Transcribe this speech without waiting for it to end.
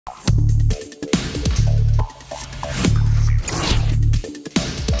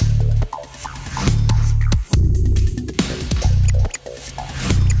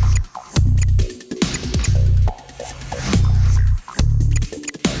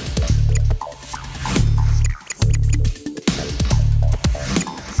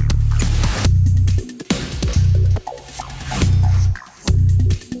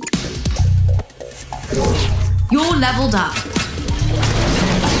leveled up.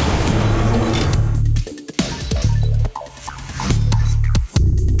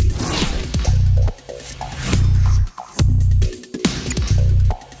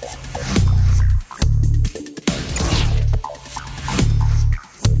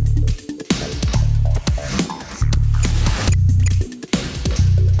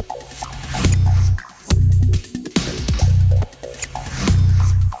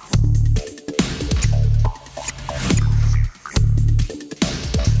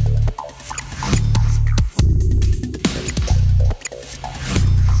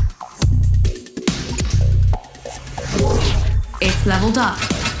 It's leveled up.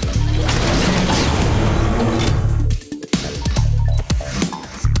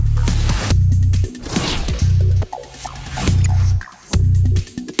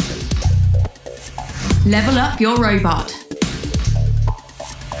 Level up your robot.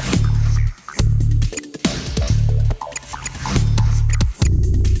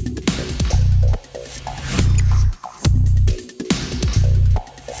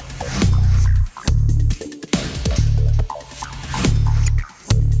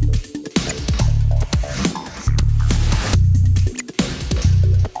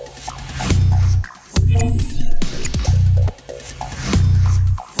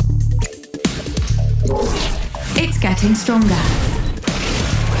 It's getting stronger.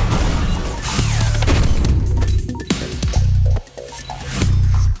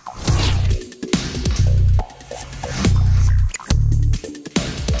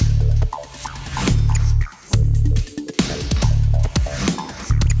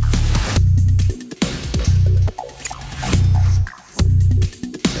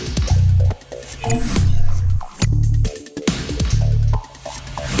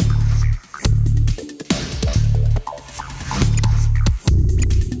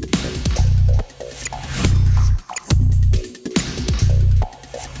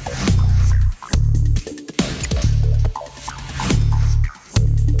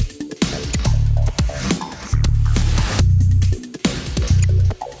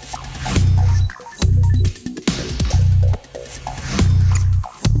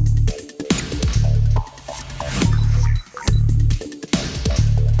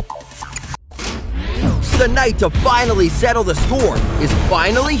 The night to finally settle the score is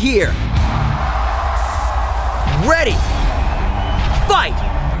finally here. Ready? Fight!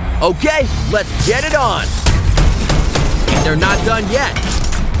 Okay, let's get it on. And they're not done yet.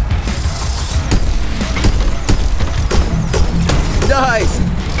 Nice!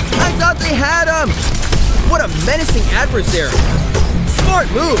 I thought they had him! What a menacing adversary. Smart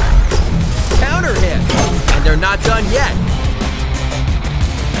move. Counter hit. And they're not done yet.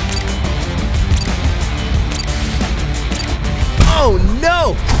 Oh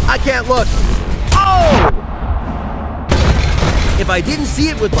no! I can't look! Oh! If I didn't see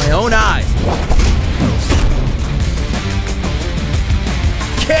it with my own eyes.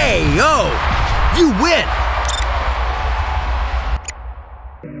 KO! You win!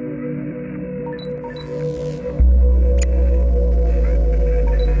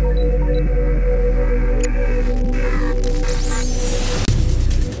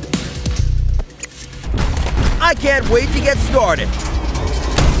 I can't wait to get started.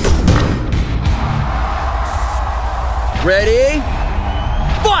 Ready?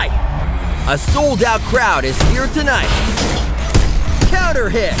 Fight! A sold-out crowd is here tonight. Counter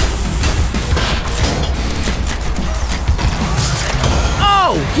hit.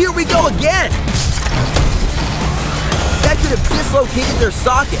 Oh, here we go again. That could have dislocated their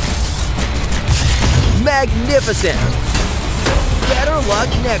socket. Magnificent. Better luck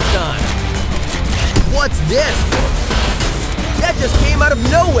next time. What's this? That just came out of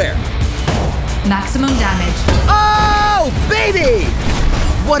nowhere. Maximum damage. Oh, baby!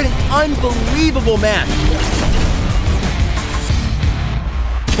 What an unbelievable match.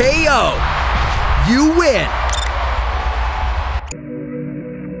 KO. You win.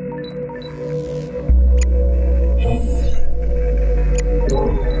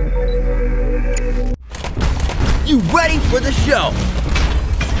 You ready for the show?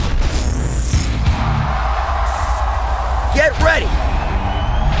 Get ready!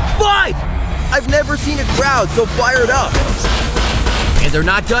 Fight! I've never seen a crowd so fired up. And they're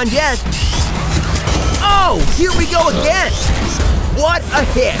not done yet. Oh, here we go again! What a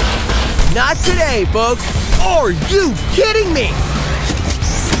hit! Not today, folks! Are you kidding me?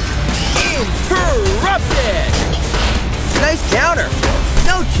 Interrupted! Nice counter.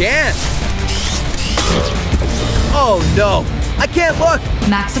 No chance. Oh no, I can't look.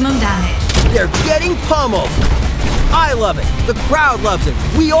 Maximum damage. They're getting pummeled. I love it. The crowd loves it.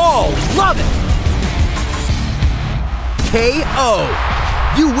 We all love it. KO.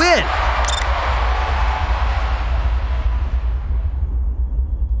 You win.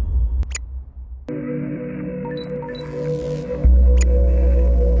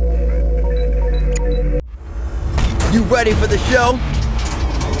 You ready for the show?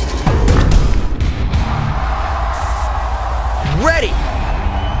 Ready!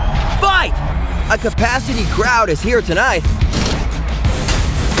 Fight! A capacity crowd is here tonight.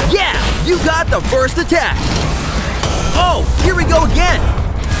 Yeah! You got the first attack! Oh! Here we go again!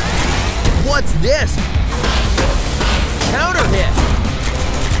 What's this? Counter hit!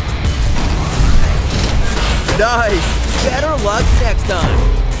 Nice! Better luck next time!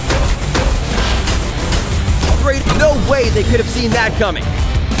 Great! No way they could have seen that coming!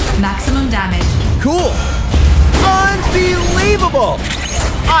 Maximum damage. Cool! Unbelievable!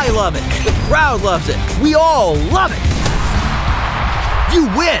 I love it. The crowd loves it. We all love it. You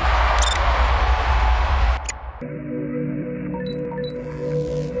win!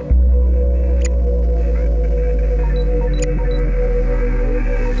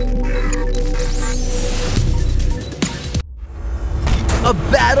 A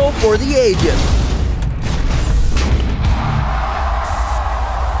battle for the ages.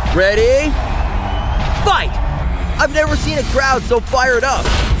 Ready? Fight! I've never seen a crowd so fired up.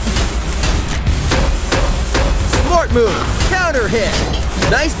 Smart move, counter hit.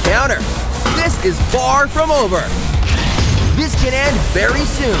 Nice counter. This is far from over. This can end very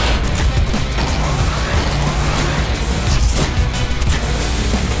soon.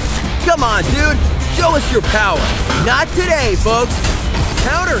 Come on, dude. Show us your power. Not today, folks.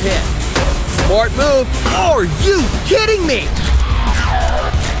 Counter hit. Smart move. Are you kidding me?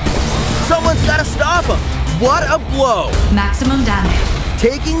 Someone's got to stop him. What a blow! Maximum damage.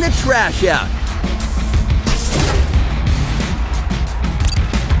 Taking the trash out.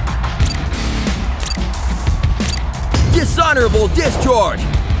 Dishonorable discharge.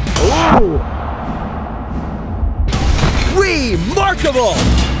 Ooh. Remarkable.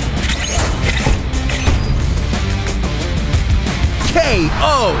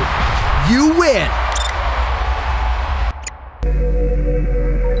 KO. You win.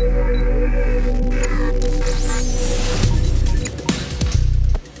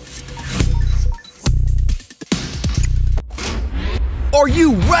 Are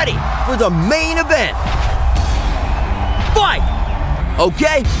you ready for the main event? Fight!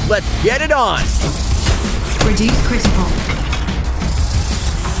 Okay, let's get it on. Reduce critical.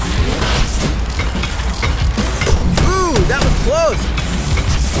 Ooh, that was close.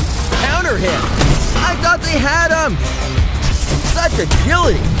 Counter hit. I thought they had him. Such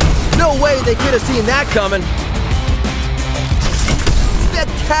agility. No way they could have seen that coming.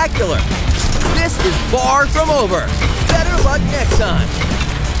 Spectacular. This is far from over. Better luck next time.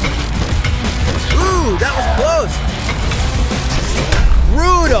 Ooh, that was close.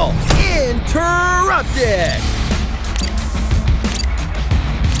 Brutal. Interrupted.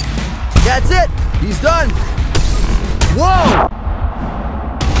 That's it. He's done. Whoa.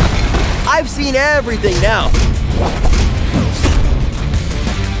 I've seen everything now.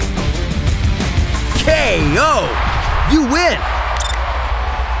 KO. You win.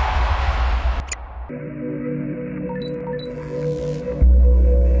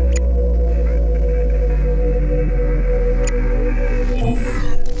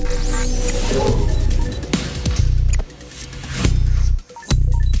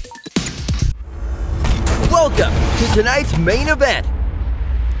 Welcome to tonight's main event.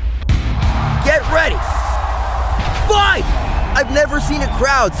 Get ready. Fight! I've never seen a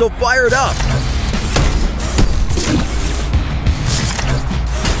crowd so fired up.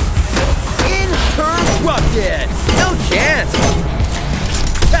 Interrupted. No chance.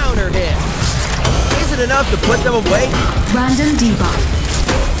 Counter hit. Is it enough to put them away? Random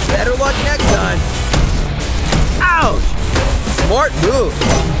debuff. Better luck next time. Ouch! Smart move.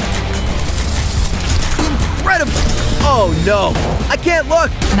 Incredible! Oh no! I can't look!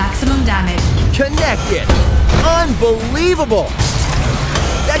 Maximum damage. Connected! Unbelievable!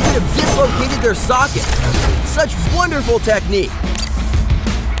 That could have dislocated their socket. Such wonderful technique.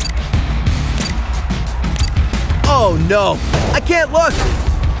 Oh no! I can't look!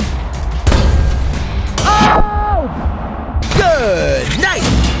 Oh! Good night!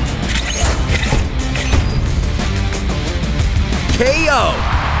 KO!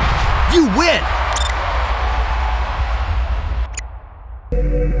 You win!